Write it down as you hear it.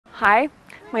Hi,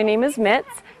 my name is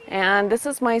Mitz, and this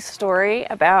is my story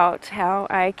about how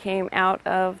I came out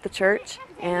of the church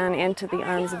and into the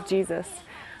arms of Jesus.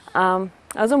 I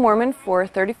was a Mormon for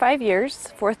 35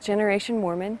 years, fourth generation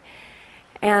Mormon,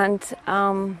 and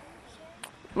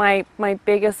my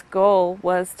biggest goal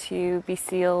was to be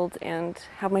sealed and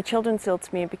have my children sealed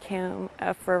to me and become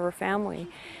a forever family.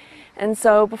 And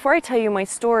so before I tell you my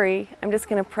story, I'm just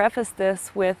going to preface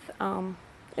this with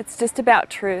it's just about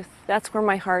truth. That's where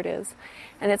my heart is.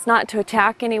 And it's not to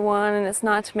attack anyone, and it's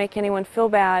not to make anyone feel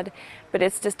bad, but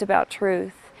it's just about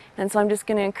truth. And so I'm just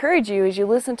going to encourage you as you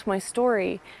listen to my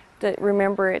story to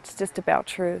remember it's just about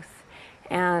truth.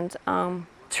 And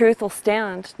truth will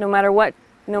stand no matter what,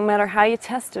 no matter how you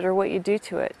test it or what you do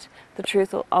to it. The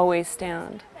truth will always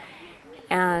stand.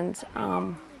 And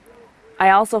I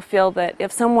also feel that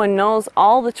if someone knows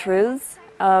all the truths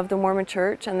of the Mormon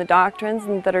Church and the doctrines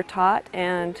that are taught,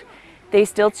 and they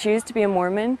still choose to be a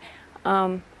Mormon,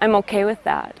 I'm okay with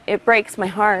that. It breaks my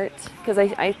heart because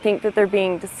I think that they're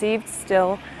being deceived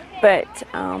still, but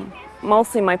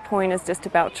mostly my point is just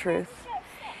about truth.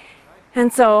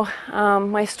 And so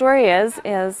my story is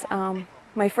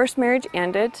my first marriage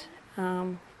ended,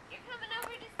 not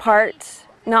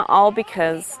all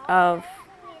because of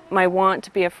my want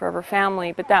to be a forever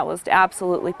family, but that was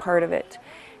absolutely part of it.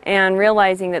 And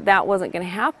realizing that that wasn't going to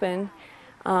happen,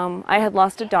 I had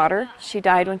lost a daughter. She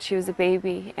died when she was a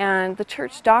baby. And the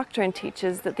church doctrine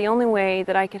teaches that the only way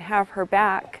that I could have her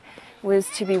back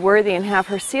was to be worthy and have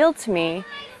her sealed to me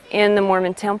in the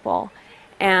Mormon temple.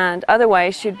 And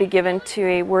otherwise, she'd be given to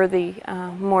a worthy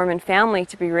Mormon family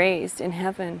to be raised in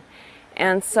heaven.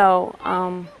 And so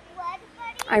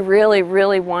I really,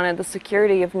 really wanted the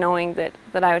security of knowing that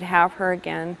I would have her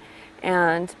again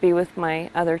and be with my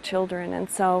other children. And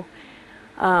so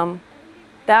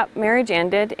that marriage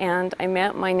ended, and I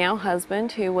met my now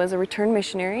husband, who was a returned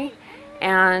missionary,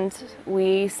 and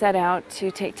we set out to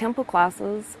take temple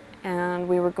classes, and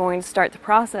we were going to start the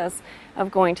process of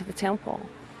going to the temple.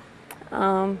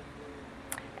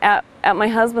 At my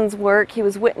husband's work, he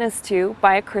was witnessed to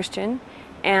by a Christian,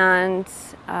 and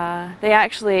they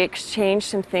actually exchanged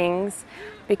some things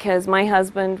because my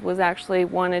husband was actually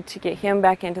wanted to get him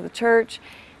back into the church,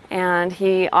 and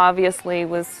he obviously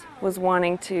was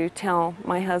wanting to tell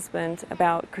my husband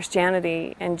about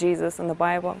Christianity and Jesus and the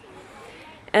Bible.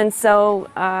 And so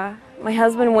my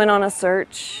husband went on a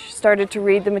search, started to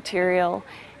read the material,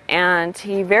 and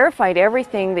he verified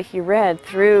everything that he read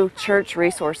through church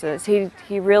resources.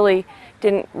 He really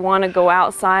didn't want to go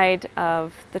outside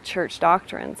of the church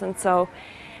doctrines. And so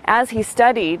as he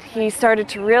studied, he started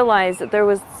to realize that there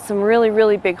was some really,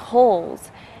 really big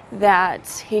holes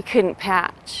that he couldn't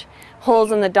patch.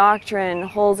 Holes in the doctrine,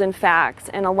 holes in facts,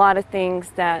 and a lot of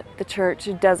things that the church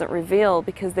doesn't reveal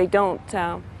because they don't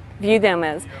view them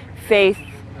as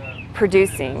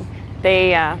faith-producing.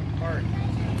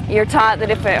 You're taught that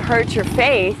if it hurts your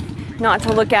faith, not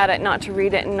to look at it, not to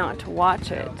read it, and not to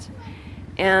watch it.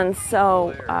 And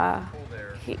so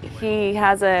he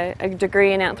has a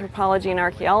degree in anthropology and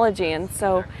archaeology, and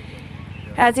so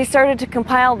as he started to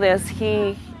compile this,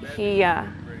 he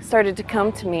started to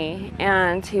come to me,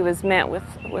 and he was met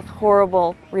with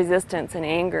horrible resistance and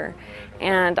anger,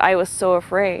 and I was so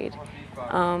afraid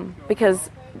because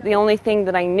the only thing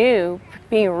that I knew,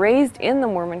 being raised in the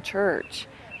Mormon Church,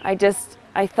 I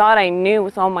thought I knew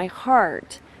with all my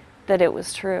heart that it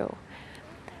was true.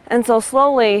 And so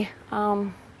slowly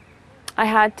I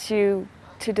had to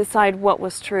decide what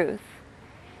was truth,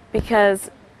 because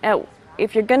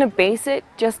if you're going to base it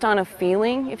just on a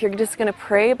feeling, if you're just going to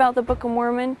pray about the Book of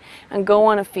Mormon and go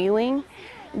on a feeling,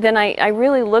 then I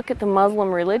really look at the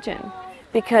Muslim religion,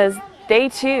 because they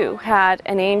too had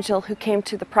an angel who came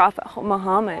to the Prophet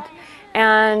Muhammad,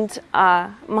 and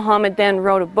Muhammad then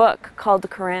wrote a book called the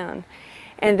Quran.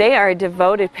 And they are a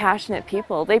devoted, passionate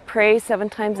people. They pray 7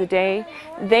 times a day.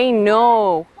 They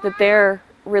know that their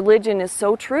religion is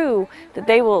so true that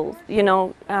they will,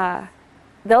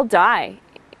 they'll die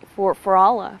for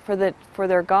Allah, for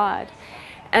their God.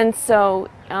 And so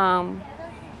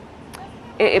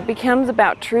it becomes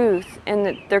about truth, and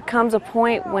that there comes a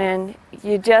point when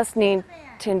you just need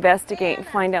to investigate and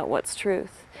find out what's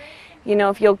truth. You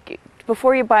know,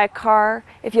 before you buy a car,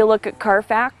 if you look at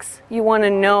Carfax, you want to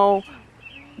know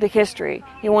the history.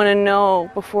 You want to know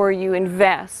before you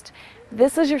invest.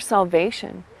 This is your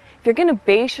salvation. If you're going to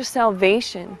base your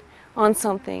salvation on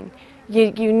something,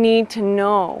 you need to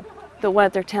know that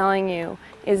what they're telling you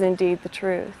is indeed the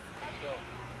truth.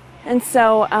 And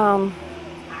so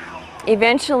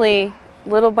eventually,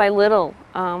 little by little,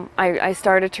 I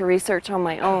started to research on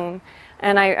my own,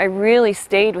 And I really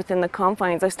stayed within the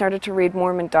confines. I started to read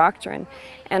Mormon doctrine,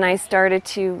 and I started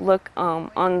to look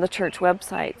on the church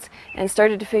websites and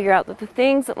started to figure out that the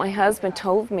things that my husband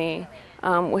told me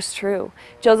was true.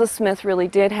 Joseph Smith really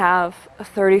did have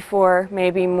 34,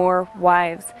 maybe more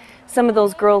wives. Some of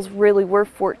those girls really were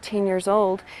 14 years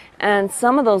old, and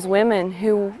some of those women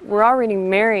who were already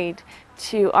married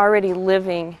to already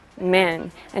living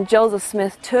men. And Joseph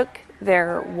Smith took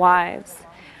their wives.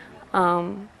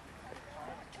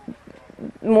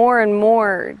 More and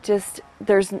more, just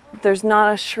there's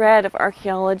not a shred of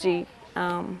archaeology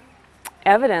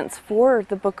evidence for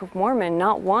the Book of Mormon.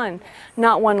 Not one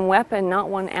weapon, not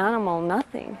one animal,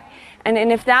 nothing.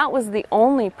 And if that was the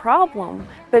only problem,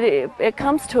 but it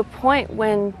comes to a point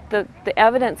when the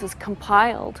evidence is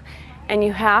compiled and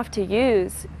you have to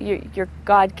use your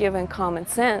God-given common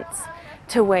sense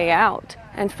to weigh out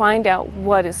and find out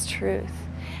what is truth.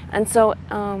 And so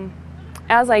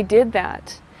as I did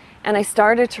that, and I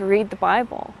started to read the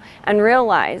Bible and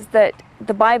realize that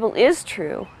the Bible is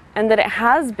true and that it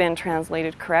has been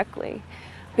translated correctly,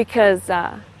 because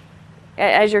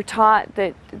as you're taught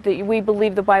that we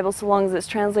believe the Bible so long as it's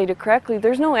translated correctly,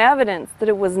 there's no evidence that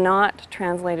it was not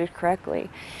translated correctly.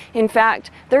 In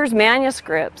fact, there's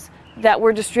manuscripts that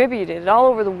were distributed all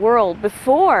over the world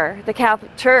before the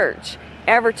Catholic Church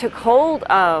ever took hold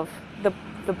of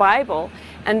the Bible,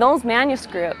 and those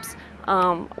manuscripts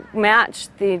match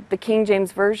the King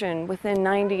James Version within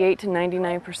 98 to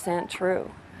 99%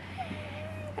 true.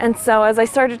 And so as I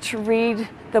started to read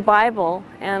the Bible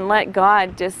and let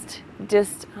God just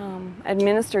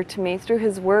administer to me through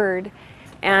His Word,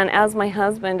 and as my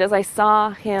husband, as I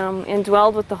saw him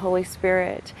indwelled with the Holy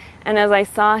Spirit, and as I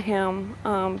saw him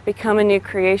become a new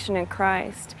creation in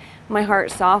Christ, my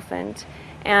heart softened.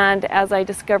 And as I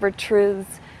discovered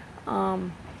truths,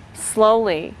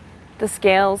 slowly the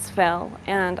scales fell,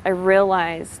 and I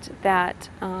realized that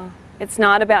it's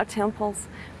not about temples,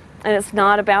 and it's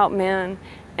not about men,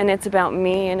 and it's about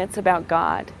me, and it's about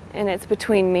God, and it's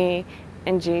between me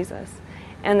and Jesus.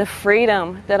 And the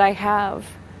freedom that I have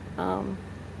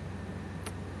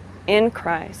in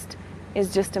Christ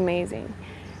is just amazing.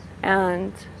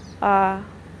 And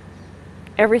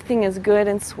everything is good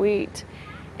and sweet.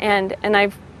 And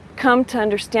I've come to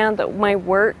understand that my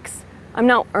works, I'm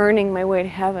not earning my way to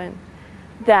heaven.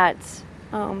 That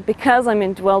because I'm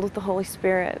indwelled with the Holy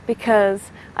Spirit,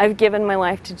 because I've given my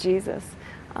life to Jesus,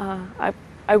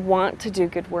 I want to do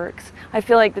good works. I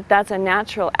feel like that's a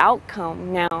natural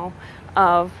outcome now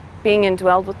of being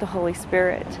indwelled with the Holy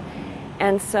Spirit.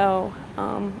 And so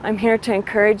I'm here to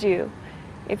encourage you,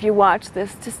 if you watch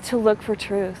this, just to look for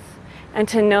truth and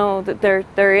to know that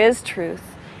there is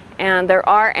truth and there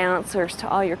are answers to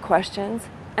all your questions,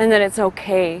 and that it's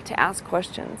okay to ask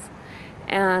questions.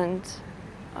 And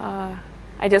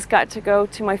I just got to go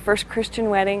to my first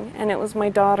Christian wedding, and it was my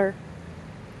daughter.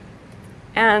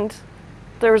 And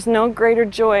there was no greater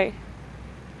joy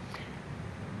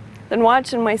than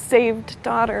watching my saved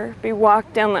daughter be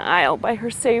walked down the aisle by her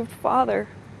saved father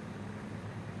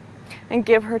and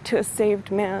give her to a saved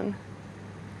man.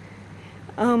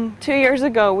 2 years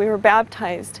ago, we were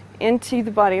baptized into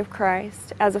the body of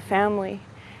Christ as a family.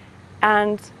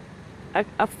 And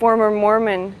a former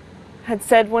Mormon had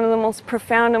said one of the most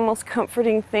profound and most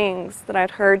comforting things that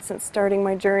I'd heard since starting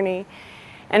my journey.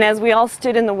 And as we all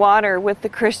stood in the water with the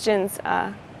Christians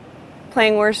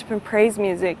playing worship and praise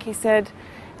music, he said,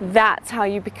 "That's how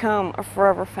you become a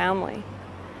forever family."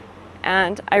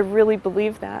 And I really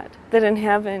believe that in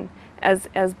heaven,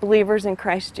 as believers in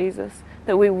Christ Jesus,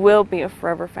 that we will be a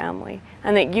forever family,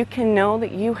 and that you can know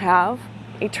that you have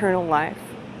eternal life,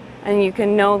 and you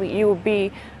can know that you will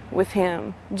be with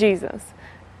Him, Jesus,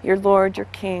 your Lord, your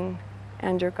King,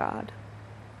 and your God.